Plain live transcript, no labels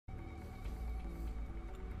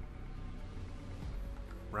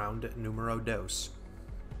Round numero dos.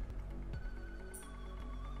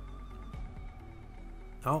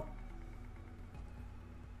 Oh.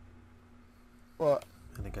 What?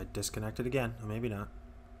 I think I disconnected again. Or maybe not.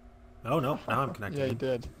 Oh, no. Now I'm connecting Yeah, you in.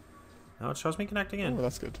 did. Now it shows me connecting in. Oh,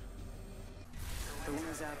 that's good.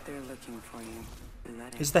 Someone's out there looking for you.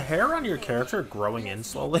 Is the hair on your character growing in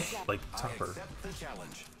slowly? Like Tupper. Good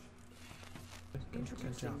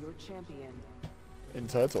job. Your champion. In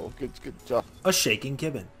turtle. Good job. A shaking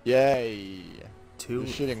gibbon. Yay. Two You're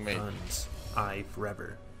shitting me. guns. I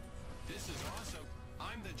forever.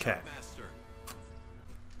 Okay.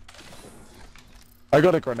 I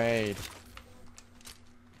got a grenade.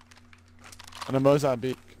 And a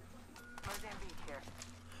Mozambique.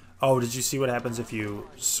 Oh, did you see what happens if you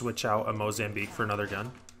switch out a Mozambique for another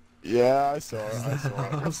gun? Yeah, I saw it.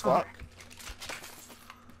 What the fuck?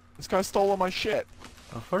 This guy stole all my shit.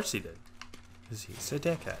 Of course he did. Because he's a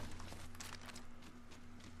dickhead.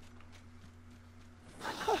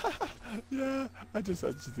 Yeah, I just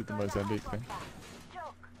did the Mozambique thing.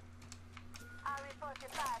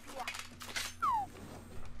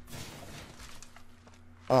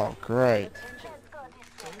 Oh, great.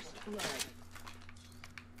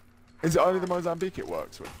 Is it only the Mozambique it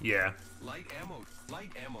works with? Yeah. Light ammo.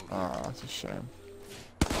 Ah, that's a shame.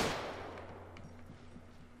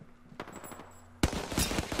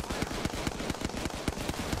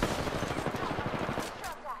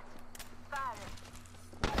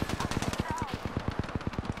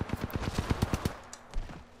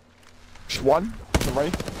 Just one? The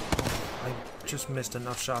Wraith? I just missed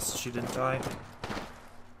enough shots that she didn't die.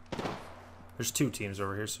 There's two teams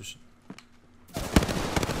over here, so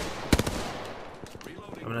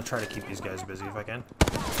I'm gonna try to keep these guys busy if I can.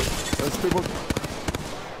 There's people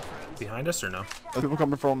Behind us or no? There's people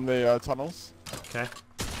coming from the tunnels. Okay.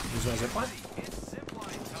 Use my zip line. There's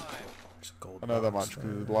a gold I know that box much because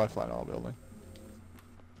there. there's a lifeline in our building.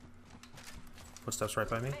 Footsteps right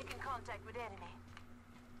by me.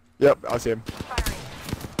 Yep, I see him.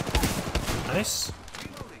 Nice.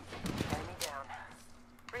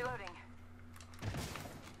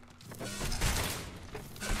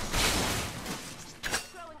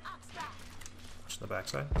 Watch the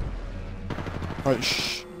backside. Oh,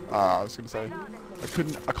 shh. I was gonna say,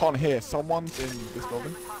 I can't hear. Someone's in this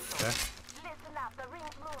building. Okay.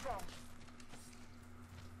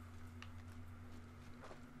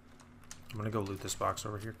 I'm gonna go loot this box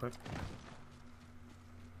over here quick.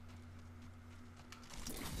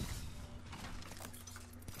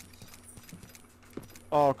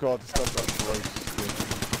 Oh god, this guy's got close.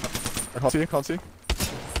 I can't see, can't see.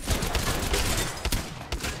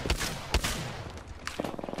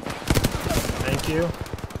 Thank you.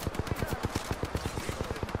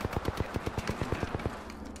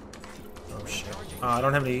 Oh shit. I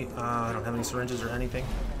don't have any syringes or anything.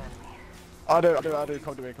 I do.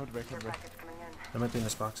 Come to me. There might be in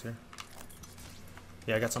this box here.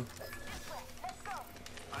 Yeah, I got some.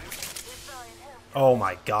 Oh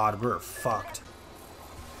my god, we're fucked.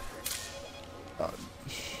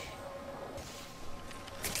 Shh.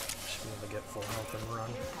 Should be able to get full health and run.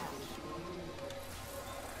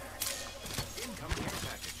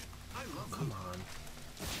 Come on.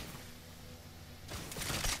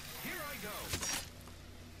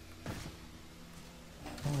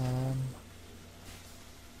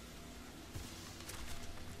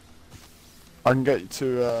 I can get you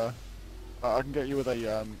to, I can get you with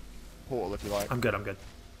a, portal if you like. I'm good. I'm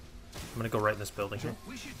gonna go right in this building here.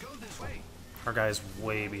 Our guy is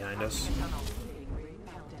way behind us.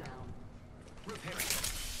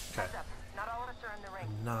 Okay.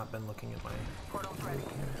 I've not been looking at my loot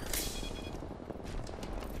here.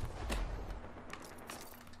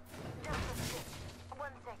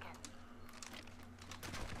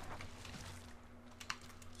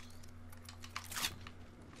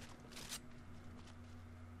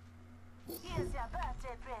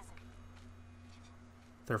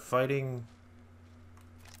 They're fighting.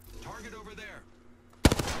 Target over there.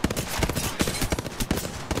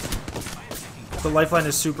 The lifeline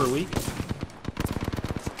is super weak.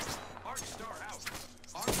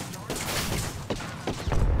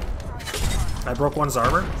 I broke one's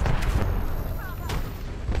armor.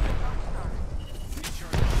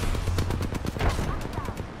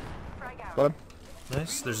 Got him.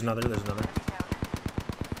 Nice. There's another.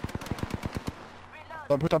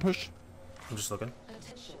 Don't push. I'm just looking.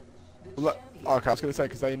 Well, oh, okay, I was gonna say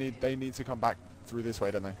because they need to come back through this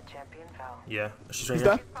way, don't they? Yeah, she's right He's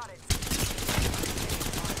here. there.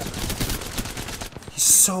 He's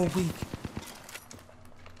so weak.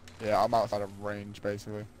 Yeah, I'm outside of range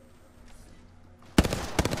basically.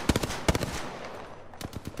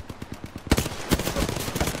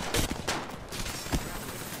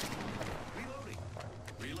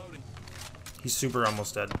 super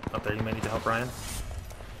almost dead up there. You may need to help Ryan.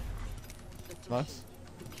 Nice.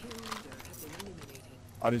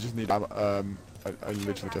 I just need I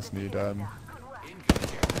literally just need Frag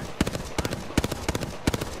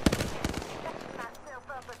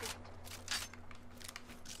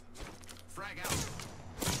out.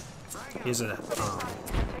 Frag out. He's a what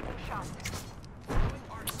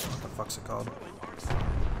the fuck's it called?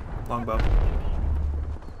 Longbow.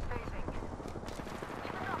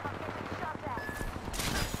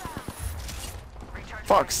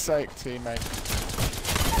 fuck's sake, teammate.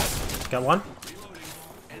 Got one.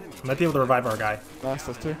 Might be able to revive our guy. Nice,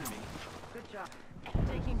 that's two.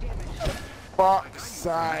 Fuck's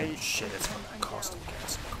sake. Shit, it's gonna cost him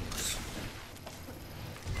gas, of course.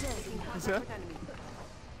 He's here.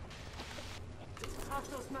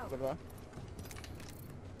 Over there.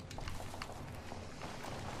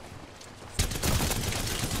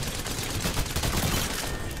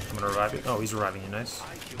 I'm gonna revive you. Oh, he's reviving you. Nice.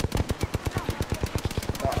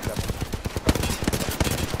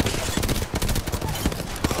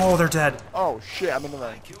 Oh, they're dead. Oh shit, I'm in the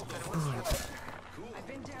lane.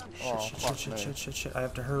 Shit. I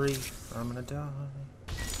have to hurry. I'm gonna die.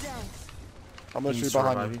 I'm literally Needs to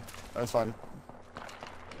behind revive you. That's fine.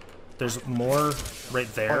 There's more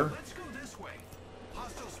right there. Let's go this way.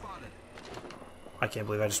 Hostile spotted. I can't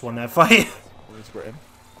believe I just won that fight. We need to get in.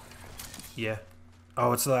 Yeah.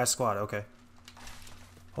 Oh, it's the last squad. Okay.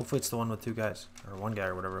 Hopefully it's the one with two guys. Or one guy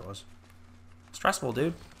or whatever it was. Stressful,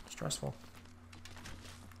 dude. Stressful.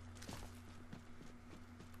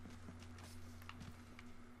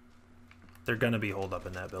 They're gonna be holed up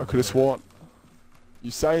in that building. I could have sworn. You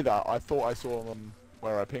say that, I thought I saw them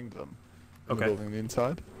where I pinged them. In Okay. the building on the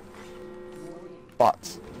inside.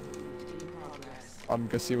 But I'm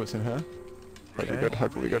gonna see what's in here. Hopefully Okay. good,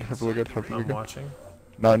 hopefully good, hopefully good, hopefully I'm good. watching.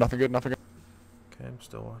 No, nothing good, nothing good. Okay, I'm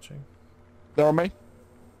still watching. They're on me.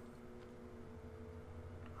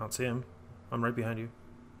 I don't see him. I'm right behind you.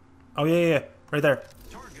 Oh, yeah. Right there.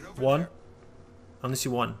 Target over One. there. I only see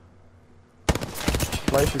one.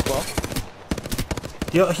 Place as well.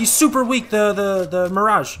 Yo, he's super weak, the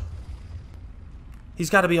Mirage. He's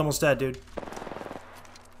got to be almost dead, dude.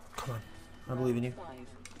 Come on. I believe in you.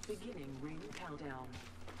 Beginning ring countdown.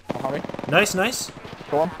 Behind me. Nice.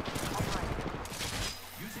 Go on.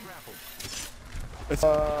 Using grapple. It's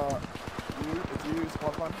you,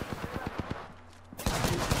 squad one.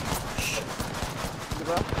 Is it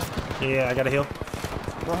there? Yeah, I got to heal.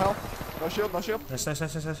 No health. No shield, no shield. Nice. Patching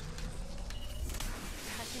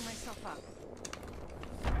myself up.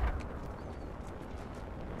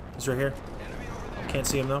 He's right here. Can't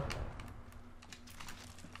see him, though.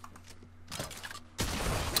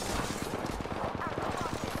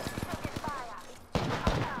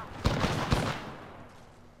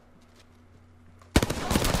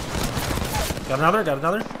 Got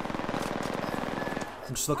another.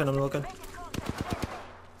 I'm just looking.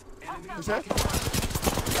 Who's here?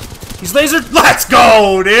 He's lasered. Let's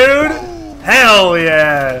go, dude! Hell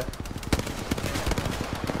yeah!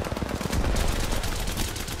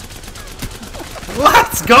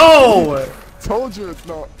 Let's go! Told you it's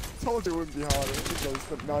not. Told you it wouldn't be harder. I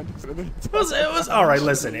spent 90% of it. It was all right.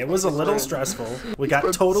 Listen, it was a little stressful. We got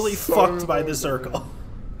It's totally so fucked by the long. circle.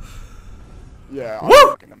 Yeah, I'm Woo!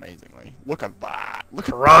 looking amazingly. Look at that. Look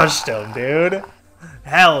at Crushed him, dude.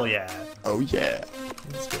 Hell yeah. Oh yeah.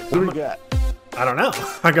 That's good. What do we get? I don't know.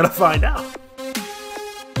 I gotta find out.